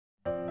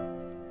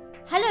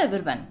Hello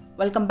everyone,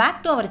 welcome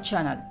back to our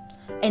channel.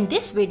 In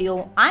this video,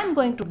 I am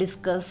going to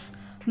discuss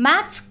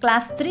Maths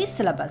Class 3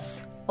 syllabus.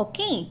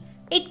 Okay,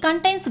 it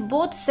contains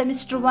both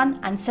Semester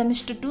 1 and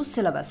Semester 2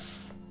 syllabus.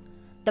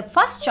 The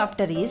first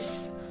chapter is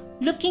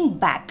Looking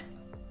Back.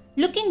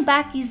 Looking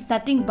back is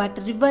nothing but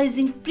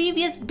revising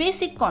previous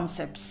basic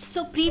concepts.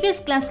 So previous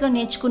class lo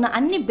నేర్చుకున్న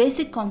అన్ని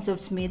basic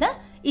concepts మీద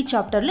ఈ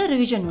chapter లో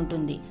revision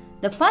ఉంటుంది.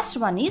 The first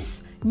one is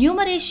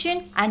numeration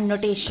and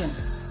notation.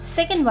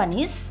 Second one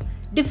is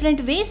different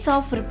ways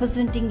of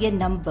representing a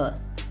number.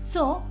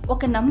 So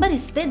ఒక number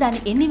ఇస్తే దాన్ని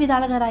ఎన్ని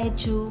విధాలుగా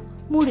రాయొచ్చు?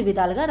 3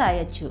 విధాలుగా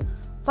రాయొచ్చు.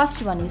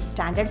 First one is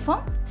standard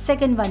form,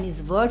 second one is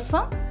word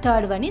form,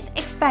 third one is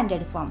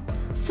expanded form.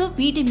 So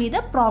వీటి మీద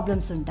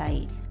ప్రాబ్లమ్స్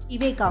ఉంటాయి.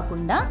 ఇవే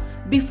కాకుండా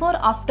before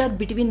after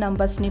between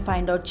నంబర్స్ని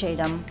find out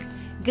చేయడం,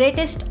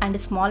 greatest and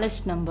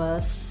smallest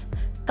numbers,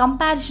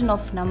 comparison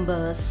of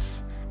numbers,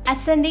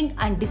 ascending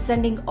and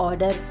descending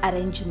order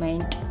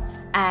arrangement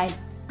and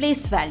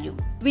place value,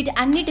 వీటి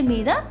అన్నిటి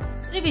మీద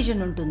revision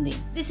ఉంటుంది.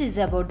 This is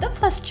about the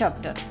first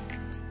chapter.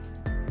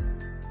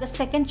 The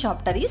second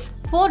chapter is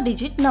 4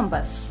 digit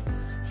numbers.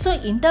 So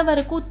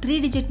ఇంతవరకు 3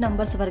 digit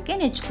numbers వరకే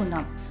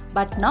నేర్చుకున్నాం.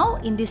 But now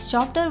in this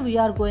chapter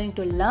we are going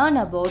to learn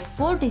about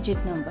 4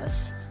 digit numbers.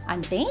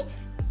 అంటే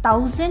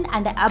 1000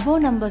 and above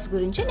numbers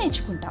గురించి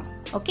నేర్చుకుంటాం.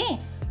 Okay,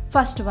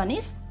 first one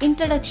is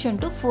introduction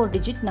to 4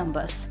 digit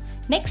numbers.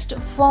 Next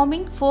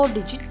farming 4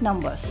 digit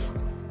numbers.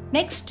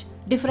 Next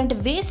different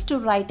ways to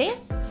right A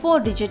 4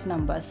 digit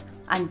numbers.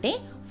 అంటే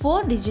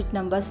 4 digit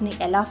numbers-ని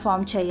ఎలా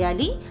form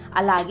చేయాలి,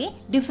 అలాగే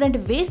different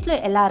వేస్లో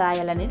ఎలా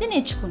రాయాలనేది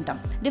నేర్చుకుంటాం.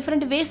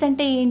 Different ways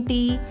అంటే ఏంటి?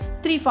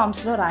 3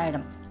 ఫామ్స్లో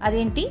రాయడం.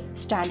 అదేంటి?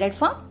 Standard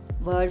form,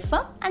 word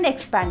form and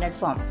expanded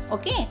form.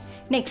 Okay,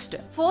 next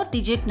 4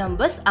 digit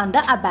numbers on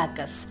the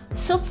abacus.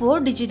 So 4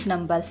 digit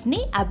numbers-ని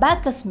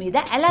abacus మీద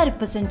ఎలా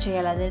రిప్రజెంట్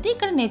చేయాలనేది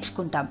ఇక్కడ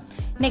నేర్చుకుంటాం.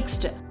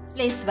 Next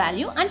place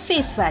value and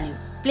face value.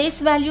 Place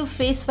value,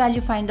 face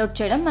value find out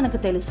చేయడం మనకు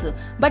తెలుసు,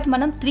 బట్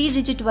మనం 3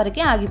 digit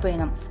వరకే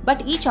ఆగిపోయినాం.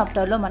 బట్ ఈ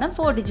చాప్టర్లో మనం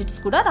 4 digits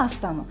కూడా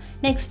రాస్తాము.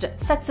 Next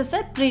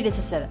successor,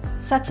 ప్రీడెసెసర్.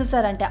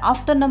 సక్సెసర్ అంటే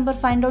ఆఫ్టర్ నంబర్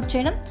ఫైండ్ అవుట్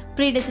చేయడం,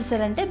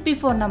 ప్రీడెసెసర్ అంటే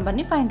బిఫోర్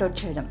నంబర్ని ఫైండ్ అవుట్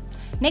చేయడం.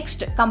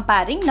 Next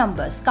comparing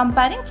numbers,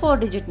 comparing 4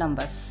 digit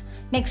numbers.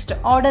 Next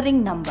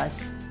ordering numbers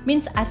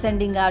means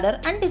ascending order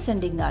and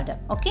descending order.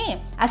 Okay,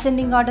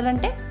 ascending order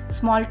అంటే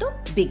small to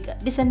big,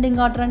 descending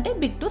order అంటే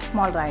big to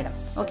small రాయడం.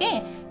 Okay,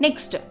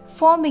 next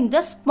forming the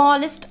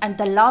smallest and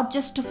the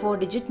largest 4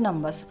 digit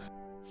numbers.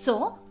 So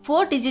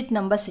 4 digit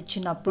numbers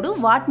ఇచ్చినప్పుడు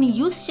వాటిని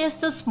use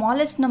చేస్తూ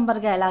smallest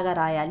నెంబర్గా ఎలాగా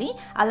రాయాలి,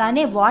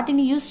 అలానే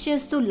వాటిని యూస్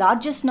చేస్తూ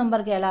లార్జెస్ట్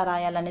నెంబర్గా ఎలా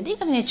రాయాలనేది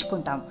ఇక్కడ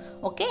నేర్చుకుంటాం.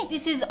 Okay,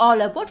 this is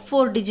all about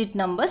 4 digit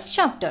numbers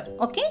chapter.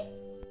 Okay,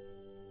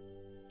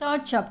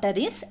 third chapter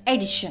is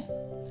edition.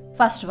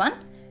 First one,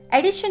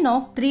 addition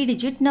of 3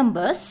 digit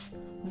numbers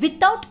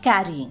without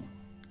carrying.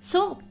 So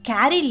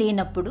carry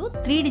లేనప్పుడు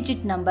 3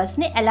 digit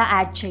numbers-ని ఎలా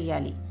యాడ్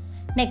చేయాలి.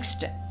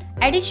 Next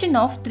addition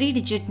of 3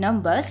 digit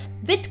numbers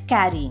with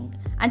carrying.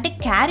 అంటే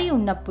carry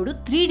ఉన్నప్పుడు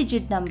 3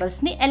 digit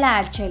numbers-ని ఎలా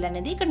add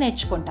చేయాలనేది ఇక్కడ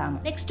నేర్చుకుంటాము.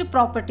 Next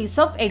properties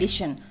of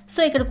addition. So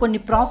ఇక్కడ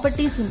కొన్ని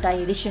ప్రాపర్టీస్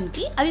ఉంటాయి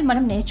ఎడిషన్కి, అవి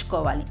మనం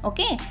నేర్చుకోవాలి.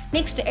 Okay,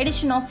 next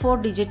edition of 4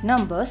 digit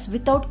numbers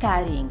without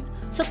carrying.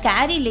 So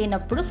carry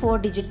లేనప్పుడు 4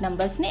 digit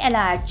numbers-ని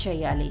ఎలా యాడ్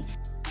చేయాలి.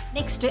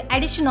 Next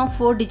addition of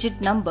 4 digit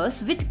numbers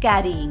with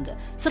carrying.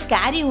 So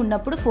carry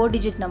ఉన్నప్పుడు 4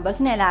 digit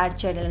numbers-ని ఎలా యాడ్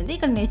చేయడం అనేది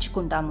ఇక్కడ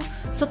నేర్చుకుంటాము.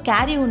 సో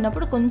క్యారీ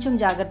ఉన్నప్పుడు కొంచెం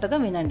జాగ్రత్తగా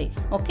వినండి.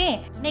 Okay,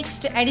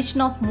 next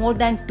addition of more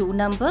than 2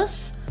 numbers,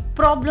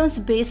 problems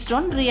based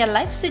on real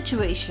life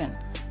situation,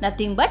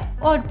 nothing but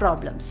word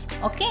problems.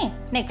 Okay,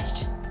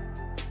 next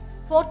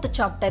fourth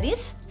chapter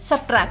is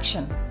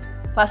subtraction.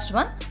 First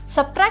one,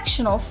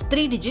 subtraction of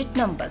 3 digit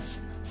numbers.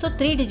 So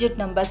 3 digit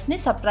numbers-ని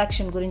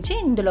subtraction గురించి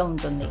ఇందులో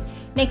ఉంటుంది.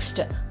 Next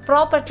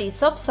properties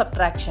of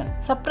subtraction.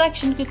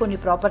 సబ్ట్రాక్షన్కి కొన్ని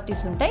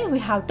properties ఉంటాయి, we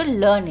have to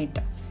learn it.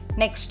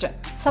 Next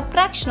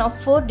subtraction of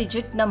 4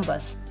 digit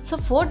numbers. So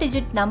 4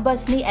 digit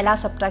numbers-ని ఎలా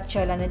subtract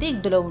చేయాలనేది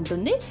ఇందులో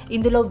ఉంటుంది.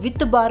 ఇందులో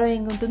విత్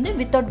బారోయింగ్ ఉంటుంది,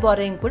 వితౌట్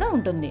బారోయింగ్ కూడా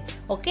ఉంటుంది.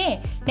 Okay,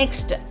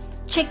 next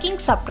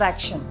checking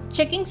subtraction.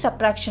 Checking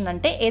subtraction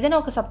అంటే ఏదైనా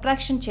ఒక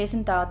సబ్ట్రాక్షన్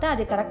చేసిన తర్వాత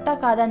అది కరెక్టా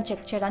కాదా అని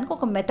చెక్ చేయడానికి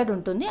ఒక మెథడ్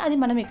ఉంటుంది, అది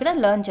మనం ఇక్కడ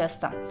లెర్న్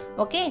చేస్తాం.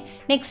 Okay,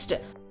 next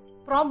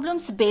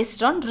problems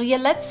based on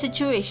real life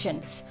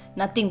situations,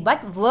 nothing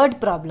but word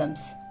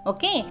problems.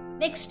 Okay,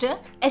 next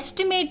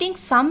estimating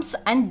sums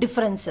and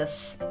differences.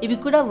 ఇవి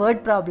కూడా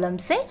వర్డ్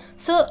ప్రాబ్లమ్సే.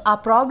 సో ఆ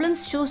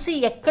ప్రాబ్లమ్స్ చూసి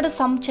ఎక్కడ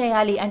సమ్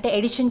చేయాలి అంటే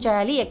ఎడిషన్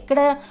చేయాలి, ఎక్కడ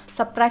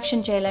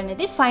సబ్ట్రాక్షన్ చేయాలి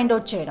అనేది ఫైండ్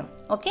అవుట్ చేయడం.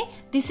 Okay,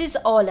 this is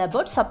all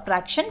about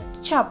subtraction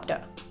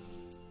chapter.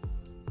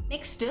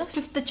 Next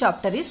fifth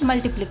chapter is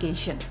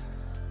multiplication.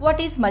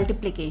 What is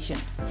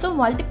multiplication? So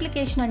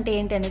multiplication అంటే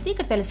ఏంటి అనేది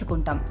ఇక్కడ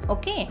తెలుసుకుంటాం.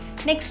 Okay,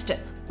 next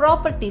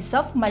properties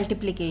of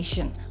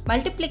multiplication.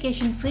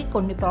 మల్టిప్లికేషన్స్కి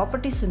కొన్ని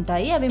ప్రాపర్టీస్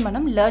ఉంటాయి, అవి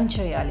మనం లెర్న్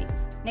చేయాలి.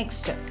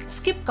 Next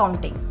skip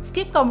counting.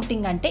 Skip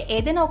counting అంటే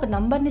ఏదైనా ఒక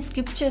నంబర్ని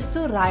స్కిప్ చేస్తూ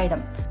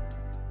రాయడం.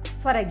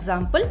 ఫర్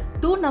ఎగ్జాంపుల్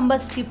 2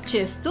 numbers స్కిప్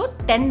చేస్తూ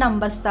 10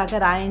 numbers దాకా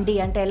రాయండి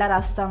అంటే ఎలా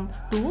రాస్తాం?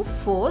 2,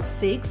 4,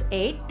 6,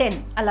 8, 10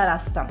 అలా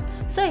రాస్తాం.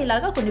 సో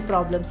ఇలాగా కొన్ని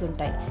ప్రాబ్లమ్స్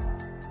ఉంటాయి.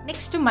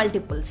 Next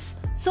multiples.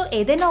 సో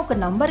ఏదైనా ఒక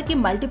నంబర్కి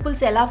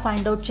మల్టిపుల్స్ ఎలా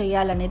ఫైండ్ అవుట్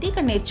చేయాలనేది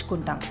ఇక్కడ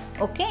నేర్చుకుంటాం.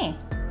 Okay,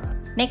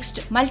 next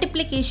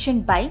multiplication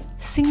by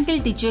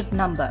single digit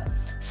number.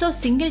 So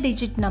single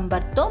digit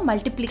నంబర్తో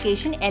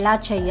మల్టిప్లికేషన్ ఎలా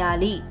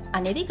చేయాలి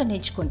అనేది ఇక్కడ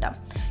నేర్చుకుంటాం.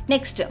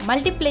 Next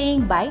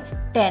multiplying by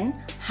 10,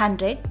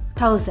 100,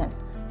 1000.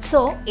 సో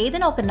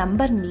ఏదైనా ఒక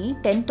నంబర్ని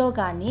 10తో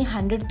కానీ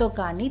 100తో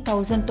కానీ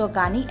 1000తో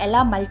కానీ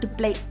ఎలా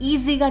మల్టిప్లై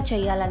ఈజీగా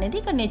చేయాలనేది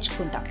ఇక్కడ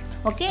నేర్చుకుంటాం.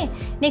 Okay,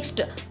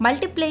 next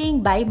multiplying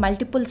by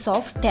multiples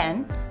of 10,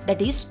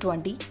 that is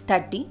 20,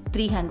 30,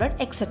 300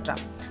 etcetera.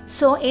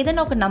 So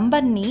ఏదైనా ఒక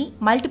నంబర్ని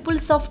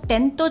మల్టిపుల్స్ ఆఫ్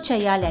 10తో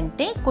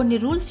చేయాలంటే కొన్ని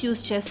రూల్స్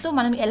యూస్ చేస్తూ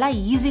మనం ఎలా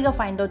ఈజీగా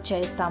ఫైండ్ అవుట్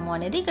చేస్తాము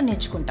అనేది ఇక్కడ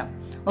నేర్చుకుంటాం.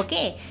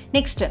 Okay,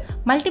 next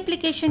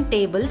multiplication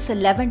tables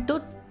 11 to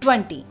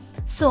 20.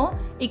 So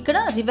ఇక్కడ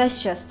రివర్స్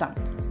చేస్తాం.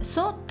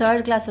 సో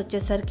థర్డ్ క్లాస్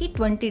వచ్చేసరికి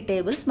 20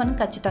 టేబుల్స్ మనం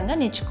ఖచ్చితంగా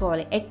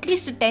నేర్చుకోవాలి.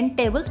 అట్లీస్ట్ 10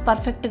 టేబుల్స్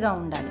పర్ఫెక్ట్గా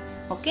ఉండాలి.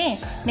 Okay,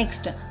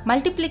 next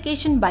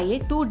multiplication by A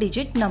 2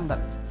 digit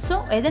number. So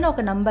ఏదైనా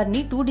ఒక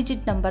నంబర్ని 2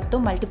 డిజిట్ నెంబర్తో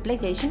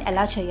మల్టిప్లికేషన్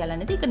ఎలా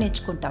చేయాలనేది ఇక్కడ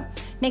నేర్చుకుంటాం.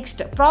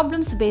 Next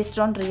problems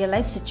based on real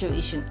life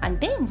situation,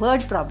 అంటే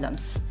word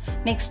problems.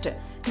 Next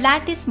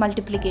lattice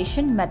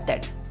multiplication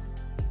method.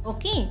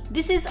 Okay,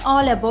 this is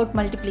all about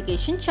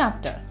multiplication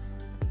chapter.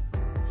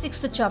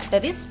 Sixth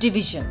chapter is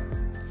division.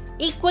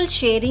 Equal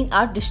sharing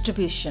are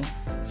distribution.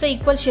 So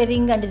equal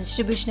sharing and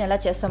distribution ఎలా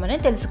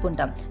చేస్తామనేది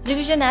తెలుసుకుంటాం.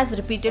 Division as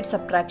repeated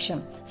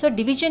subtraction. So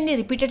డివిజన్ని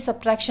repeated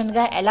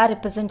సబ్ట్రాక్షన్గా ఎలా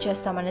represent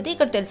చేస్తామనేది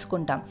ఇక్కడ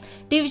తెలుసుకుంటాం.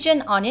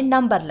 Division on a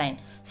number line.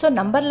 So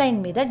number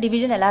line మీద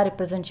division ఎలా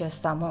represent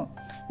చేస్తాము.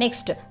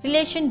 Next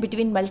relation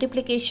between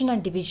multiplication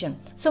and division.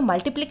 So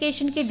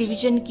మల్టిప్లికేషన్కి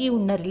డివిజన్కి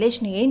ఉన్న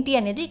రిలేషన్ ఏంటి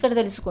అనేది ఇక్కడ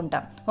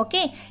తెలుసుకుంటాం.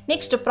 Okay,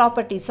 next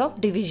properties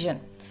of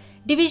division.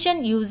 Division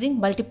using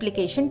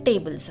multiplication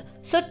tables.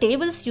 So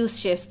tables use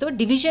చేస్తూ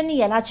డివిజన్ని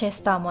ఎలా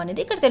చేస్తాము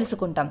అనేది ఇక్కడ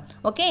తెలుసుకుంటాం.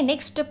 Okay,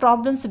 next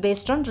problems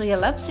based on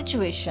real life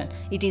situation.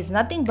 It is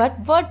nothing but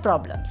word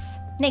problems.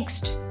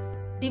 Next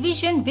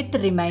division with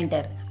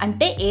reminder.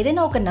 అంటే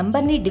ఏదైనా ఒక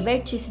నంబర్ని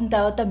డివైడ్ చేసిన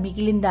తర్వాత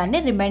మిగిలిన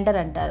దాన్ని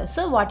రిమైండర్ అంటారు.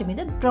 సో వాటి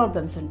మీద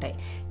ప్రాబ్లమ్స్ ఉంటాయి.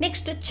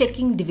 Next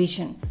checking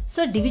division.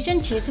 So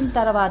division చేసిన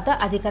తర్వాత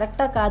అది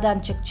కరెక్టా కాదా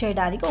అని చెక్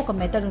చేయడానికి ఒక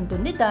మెథడ్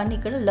ఉంటుంది, దాన్ని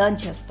ఇక్కడ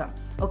లెర్న్ చేస్తాం.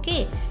 Okay,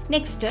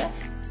 next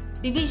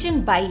division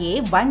by A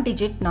 1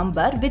 digit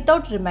number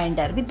without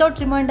reminder.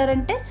 Without reminder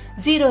అంటే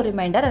 0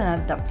 రిమైండర్ అని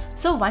అర్థం.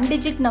 సో 1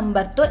 డిజిట్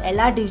నంబర్తో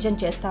ఎలా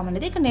డివిజన్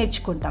చేస్తామనేది ఇక్కడ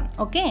నేర్చుకుంటాం.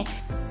 Okay,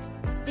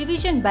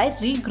 division by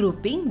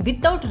regrouping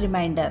without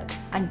reminder.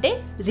 అంటే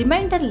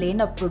రిమైండర్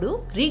లేనప్పుడు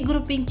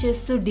రీగ్రూపింగ్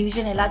చేస్తూ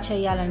డివిజన్ ఎలా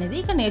చేయాలనేది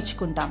ఇక్కడ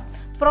నేర్చుకుంటాం.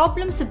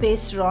 Problems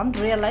based on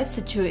real life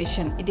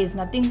situation. It is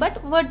nothing but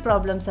word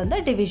problems on the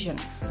division.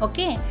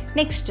 Okay,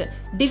 next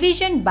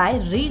division by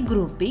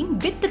regrouping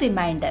with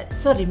reminder.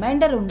 So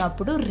remainder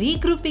ఉన్నప్పుడు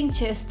regrouping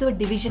చేస్తూ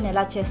division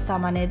ఎలా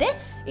చేస్తామనేదే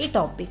ఈ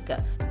topic.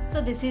 So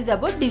this is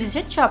about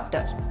division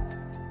chapter.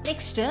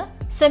 Next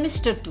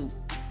semester 2.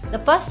 The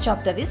first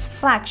chapter is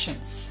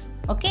fractions.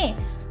 Okay,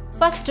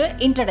 first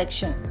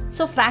introduction.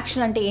 So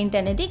fraction అంటే ఏంటి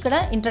అనేది ఇక్కడ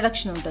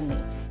introduction ఉంటుంది.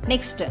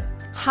 Next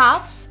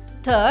హాఫ్స్,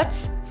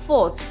 thirds,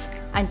 fourths.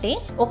 అంటే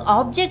ఒక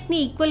ఆబ్జెక్ట్ని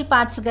ఈక్వల్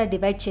పార్ట్స్గా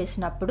డివైడ్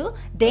చేసినప్పుడు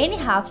దేని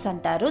హాఫ్స్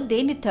అంటారు,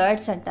 దేని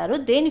థర్డ్స్ అంటారు,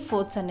 దేని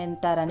ఫోర్త్స్ అని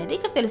అంటారు అనేది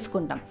ఇక్కడ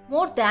తెలుసుకుంటాం.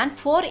 More than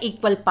 4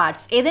 equal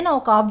parts. ఏదైనా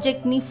ఒక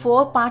ఆబ్జెక్ట్ని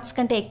 4 పార్ట్స్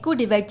కంటే ఎక్కువ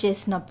డివైడ్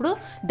చేసినప్పుడు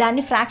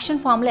దాన్ని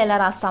ఫ్రాక్షన్ ఫామ్లో ఎలా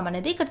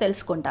రాస్తామనేది ఇక్కడ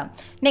తెలుసుకుంటాం.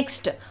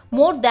 Next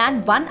more than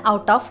 1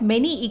 out of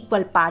many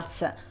equal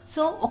parts.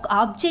 So ఒక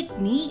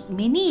ఆబ్జెక్ట్ని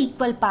మెనీ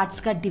ఈక్వల్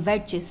పార్ట్స్గా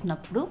డివైడ్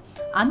చేసినప్పుడు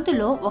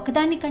అందులో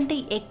ఒకదానికంటే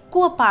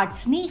ఎక్కువ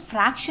పార్ట్స్ని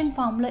ఫ్రాక్షన్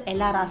ఫామ్లో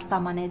ఎలా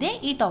రాస్తామనేదే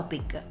ఈ topic.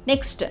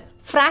 Next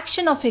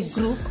fraction of A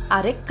group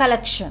are A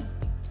collection.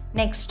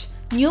 Next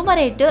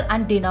numerator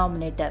and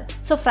denominator.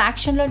 So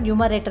ఫ్రాక్షన్లో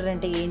numerator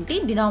అంటే ఏంటి,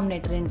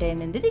 డినామినేటర్ అంటే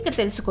అనేది ఇక్కడ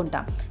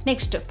తెలుసుకుంటాం.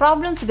 Next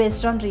problems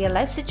based on real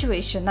life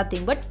situation,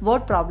 nothing but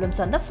word problems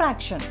on the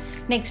fraction.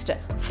 Next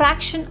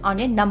fraction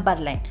on a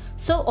number line.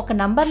 So ఒక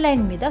number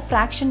line మీద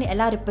fraction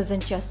ఎలా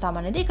represent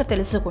చేస్తామనేది ఇక్కడ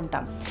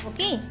తెలుసుకుంటాం.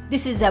 Okay,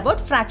 this is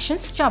about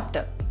fractions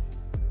chapter.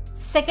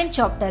 Second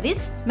chapter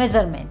is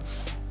measurements.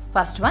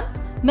 First one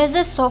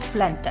measures of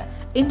length.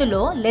 ఇందులో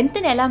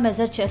లెంత్ని ఎలా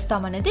measure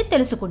చేస్తామనేది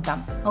తెలుసుకుంటాం.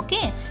 Okay,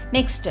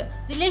 next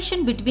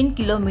relation between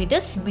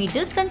kilometres,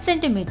 metres and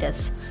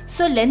centimetres.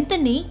 So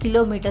లెంత్ని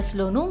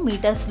కిలోమీటర్స్లోను,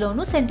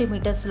 మీటర్స్లోను,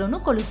 సెంటీమీటర్స్లోను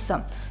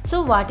కొలుస్తాం. So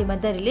వాటి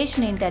మధ్య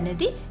రిలేషన్ ఏంటి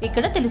అనేది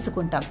ఇక్కడ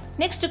తెలుసుకుంటాం.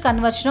 Next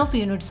conversion of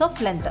units of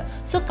length.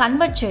 So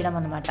convert చేయడం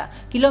అనమాట.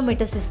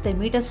 కిలోమీటర్స్ ఇస్తే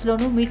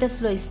మీటర్స్లోను,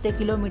 మీటర్స్లో ఇస్తే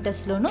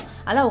కిలోమీటర్స్లోను,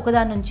 అలా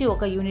ఒకదాని నుంచి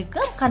ఒక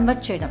యూనిట్గా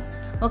కన్వర్ట్ చేయడం.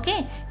 Okay,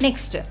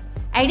 next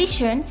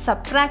addition,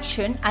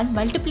 subtraction and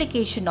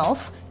multiplication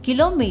of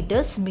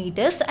kilometres,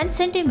 metres and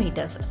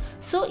centimetres.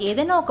 So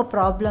ఏదైనా ఒక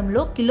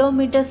ప్రాబ్లంలో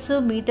కిలోమీటర్స్,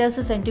 మీటర్స్,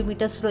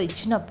 సెంటీమీటర్స్లో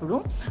ఇచ్చినప్పుడు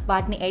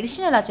వాటిని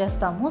ఎడిషన్ ఎలా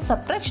చేస్తాము,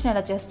 సబ్ట్రాక్షన్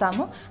ఎలా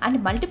చేస్తాము అండ్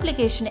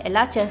మల్టిప్లికేషన్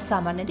ఎలా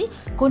చేస్తామనేది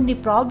కొన్ని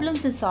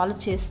ప్రాబ్లమ్స్ సాల్వ్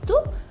చేస్తూ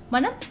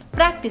మనం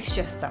ప్రాక్టీస్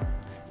చేస్తాం.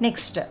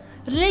 Next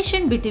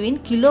relation between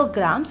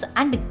kilograms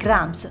and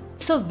grams.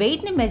 So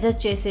వెయిట్ని measure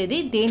చేసేది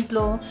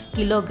దేంట్లో,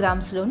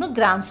 కిలోగ్రామ్స్లోను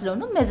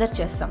గ్రామ్స్లోను మెజర్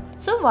చేస్తాం.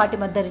 సో వాటి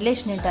మధ్య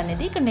రిలేషన్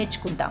ఏంటనేది ఇక్కడ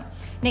నేర్చుకుంటాం.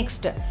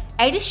 Next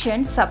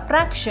edition,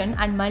 subtraction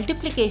and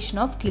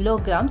multiplication of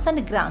kilograms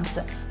and grams.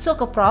 So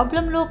ఒక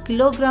ప్రాబ్లంలో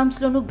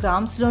కిలోగ్రామ్స్లోను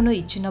గ్రామ్స్లోను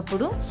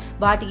ఇచ్చినప్పుడు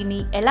వాటిని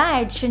ఎలా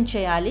ఎడిషన్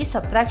చేయాలి,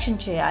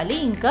 సబ్ట్రాక్షన్ చేయాలి,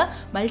 ఇంకా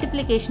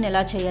మల్టిప్లికేషన్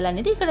ఎలా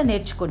చేయాలనేది ఇక్కడ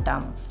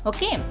నేర్చుకుంటాము.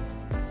 Okay.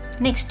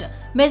 Next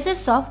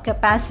measures of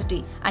capacity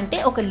అంటే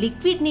ఒక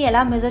లిక్విడ్ని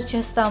ఎలా మెజర్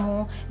చేస్తాము,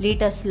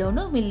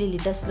 లీటర్స్లోను మిల్లీ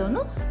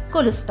లీటర్స్లోను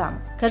కొలుస్తాము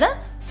కదా.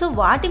 సో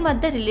వాటి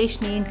మధ్య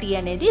రిలేషన్ ఏంటి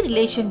అనేది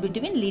relation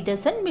between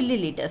litres and milli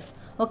litres.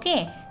 Okay.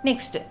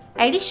 Next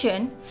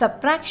edition,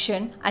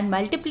 subtraction and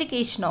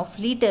multiplication of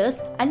litres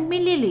and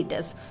milli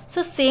litres.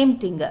 So same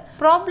thing,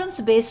 problems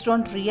based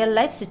on real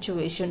life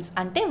situations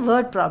అంటే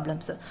వర్డ్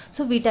ప్రాబ్లమ్స్.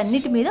 సో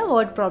వీటన్నిటి మీద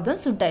word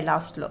problems ఉంటాయి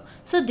లాస్ట్లో.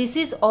 So this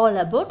is all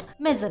about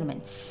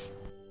measurements.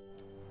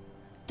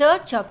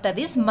 Third chapter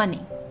is money.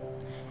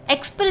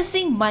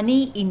 Expressing money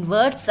in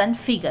words and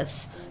figures.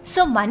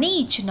 So money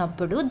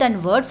ఇచ్చినప్పుడు దాని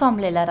word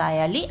ఫామ్లో ఎలా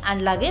రాయాలి,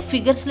 అలాగే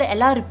ఫిగర్స్లో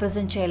ఎలా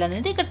రిప్రజెంట్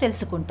చేయాలనేది ఇక్కడ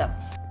తెలుసుకుంటాం.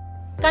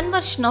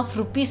 Conversion of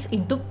rupees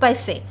into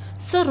paise.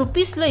 So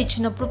రూపీస్లో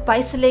ఇచ్చినప్పుడు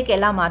పైసలేకి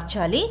ఎలా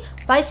మార్చాలి,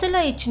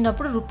 పైసలో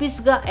ఇచ్చినప్పుడు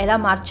రూపీస్గా ఎలా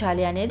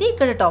మార్చాలి అనేది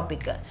ఇక్కడ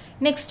topic.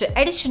 Next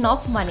edition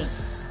of money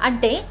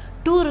అంటే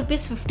 2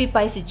 రూపీస్ 50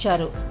 పైస్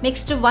ఇచ్చారు,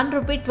 నెక్స్ట్ 1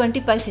 రూపీ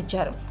 20 పైస్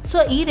ఇచ్చారు. సో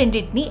ఈ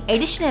రెండింటిని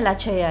ఎడిషన్ ఎలా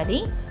చేయాలి,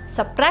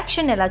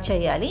 సబ్ట్రాక్షన్ ఎలా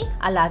చేయాలి,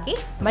 అలాగే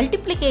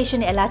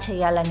మల్టిప్లికేషన్ ఎలా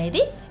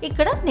చేయాలనేది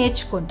ఇక్కడ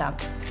నేర్చుకుంటాం.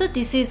 So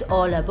this is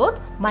all about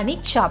money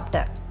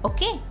chapter.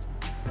 Okay.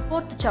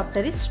 Fourth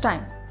chapter is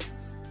time.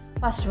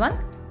 First one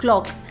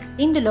clock.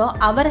 ఇందులో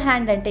అవర్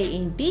హ్యాండ్ అంటే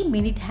ఏంటి,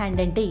 మినిట్ హ్యాండ్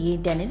అంటే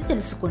ఏంటి అనేది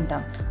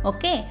తెలుసుకుంటాం.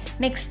 Okay.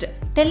 Next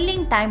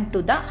telling time to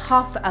the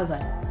half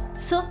hour.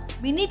 So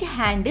minute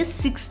hand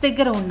 6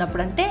 దగ్గర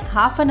ఉన్నప్పుడు అంటే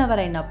హాఫ్ అన్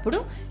అవర్ అయినప్పుడు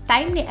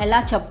టైంని ఎలా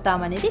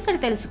చెప్తామనేది ఇక్కడ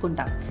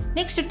తెలుసుకుంటాం.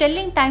 Next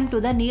telling time to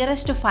the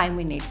nearest 5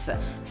 minutes.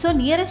 So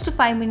nearest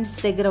 5 minutes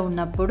దగ్గర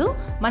ఉన్నప్పుడు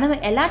మనం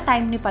ఎలా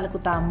టైంని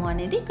పలుకుతాము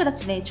అనేది ఇక్కడ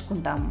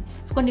నేర్చుకుంటాము.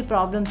 కొన్ని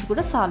ప్రాబ్లమ్స్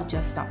కూడా సాల్వ్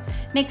చేస్తాం.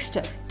 Next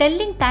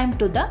telling time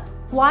to the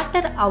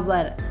quarter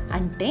hour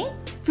అంటే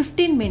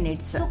 15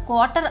 minutes. సో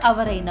క్వార్టర్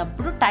అవర్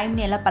అయినప్పుడు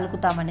టైంని ఎలా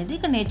పలుకుతామనేది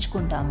ఇక్కడ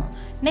నేర్చుకుంటాము.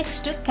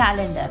 Next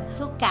calendar.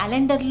 సో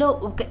క్యాలెండర్లో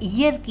ఒక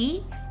ఇయర్కి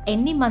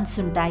ఎన్ని మంత్స్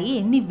ఉంటాయి,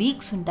 ఎన్ని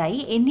వీక్స్ ఉంటాయి,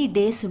 ఎన్ని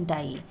డేస్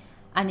ఉంటాయి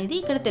అనేది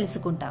ఇక్కడ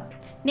తెలుసుకుంటాం.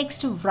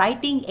 నెక్స్ట్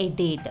రైటింగ్ ఏ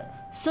డేట్.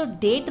 సో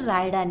డేట్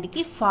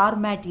రాయడానికి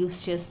ఫార్మాట్ యూస్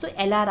చేస్తూ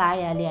ఎలా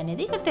రాయాలి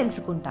అనేది ఇక్కడ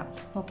తెలుసుకుంటాం.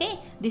 Okay.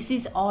 This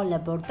is all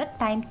about the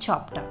time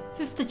chapter.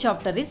 Fifth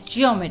chapter is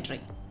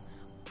geometry.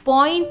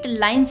 Point,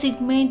 line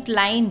segment,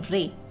 line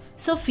ray.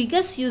 So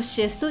figures use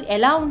చేస్తూ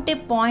ఎలా ఉంటే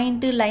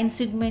పాయింట్, లైన్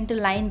సెగ్మెంట్,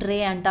 లైన్ రే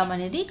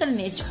అంటామనేది ఇక్కడ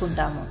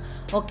నేర్చుకుంటాము.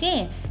 Okay.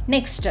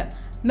 Next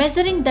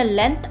measuring the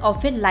length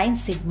of a line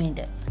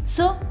segment.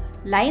 So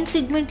line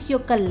segment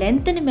యొక్క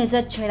లెంత్ని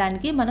measure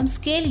చేయడానికి మనం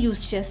scale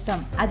use చేస్తాం.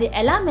 అది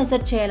ఎలా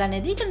మెజర్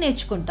చేయాలనేది ఇక్కడ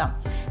నేర్చుకుంటాం.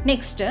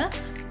 నెక్స్ట్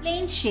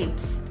ప్లేన్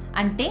షేప్స్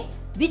అంటే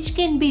which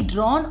can be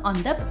drawn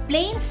on the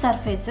plane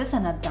surfaces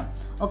అని అర్థం.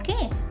 Okay.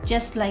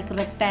 Just like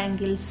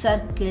rectangle,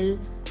 circle,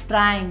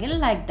 triangle,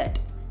 like that.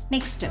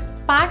 Next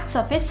parts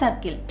of a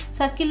circle.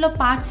 సర్కిల్లో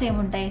పార్ట్స్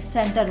ఏముంటాయి,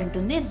 సెంటర్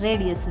ఉంటుంది,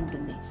 రేడియస్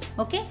ఉంటుంది.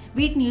 ఓకే.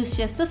 వీటిని యూస్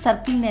చేస్తూ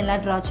సర్కిల్ని ఎలా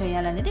డ్రా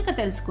చేయాలనేది ఇక్కడ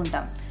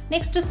తెలుసుకుంటాం.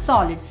 నెక్స్ట్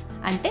సాలిడ్స్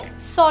అంటే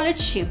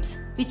solid shapes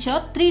which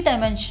are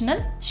 3-dimensional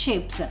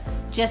shapes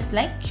just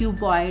like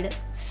cuboid,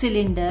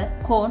 cylinder,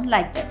 cone,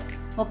 like that.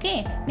 Okay.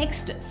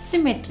 Next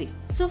symmetry.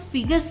 So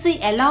figures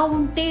ఎలా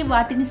ఉంటే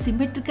వాటిని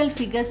సిమెట్రికల్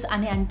ఫిగర్స్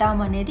అని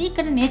అంటామనేది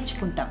ఇక్కడ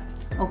నేర్చుకుంటాం.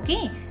 Okay.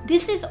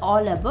 This is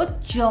all about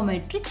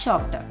geometry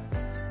chapter.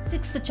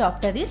 Sixth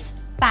chapter is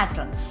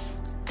patterns.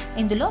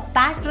 ఇందులో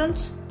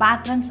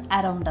patterns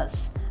around us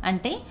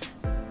అంటే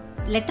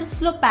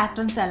లెటర్స్లో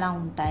patterns ఎలా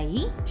ఉంటాయి,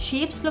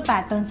 షేప్స్లో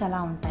ప్యాటర్న్స్ ఎలా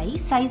ఉంటాయి,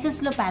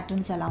 సైజెస్లో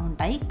ప్యాటర్న్స్ ఎలా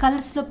ఉంటాయి,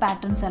 కలర్స్లో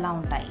ప్యాటర్న్స్ ఎలా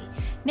ఉంటాయి.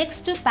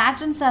 నెక్స్ట్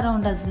ప్యాటర్న్స్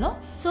అరౌండ్ అస్లో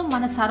సో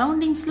మన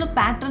సరౌండింగ్స్లో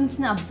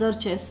ప్యాటర్న్స్ని అబ్జర్వ్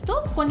చేస్తూ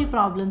కొన్ని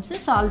ప్రాబ్లమ్స్ని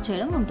సాల్వ్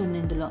చేయడం ఉంటుంది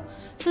ఇందులో.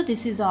 So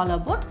this is all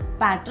about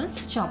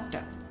patterns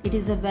chapter. It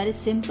is a very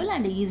simple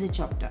and easy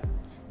chapter.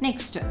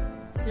 Next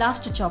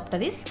last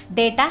chapter is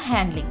data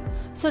handling.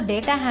 So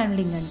data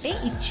handling అంటే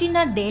ఇచ్చిన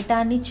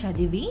డేటాని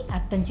చదివి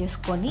అర్థం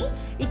చేసుకొని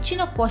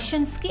ఇచ్చిన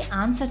క్వశ్చన్స్కి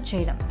ఆన్సర్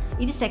చేయడం.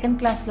 ఇది సెకండ్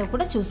క్లాస్లో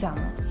కూడా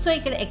చూసాము. సో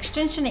ఇక్కడ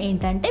ఎక్స్టెన్షన్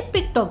ఏంటంటే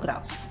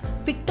పిక్టోగ్రాఫ్స్.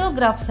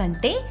 పిక్టోగ్రాఫ్స్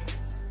అంటే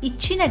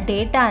ఇచ్చిన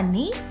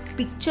డేటాని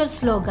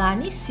పిక్చర్స్లో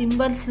కానీ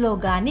సింబల్స్లో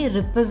కానీ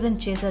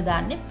రిప్రజెంట్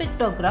చేసేదాన్ని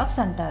పిక్టోగ్రాఫ్స్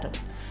అంటారు.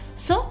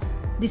 So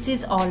this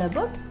is all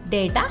about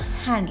data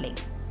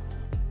handling.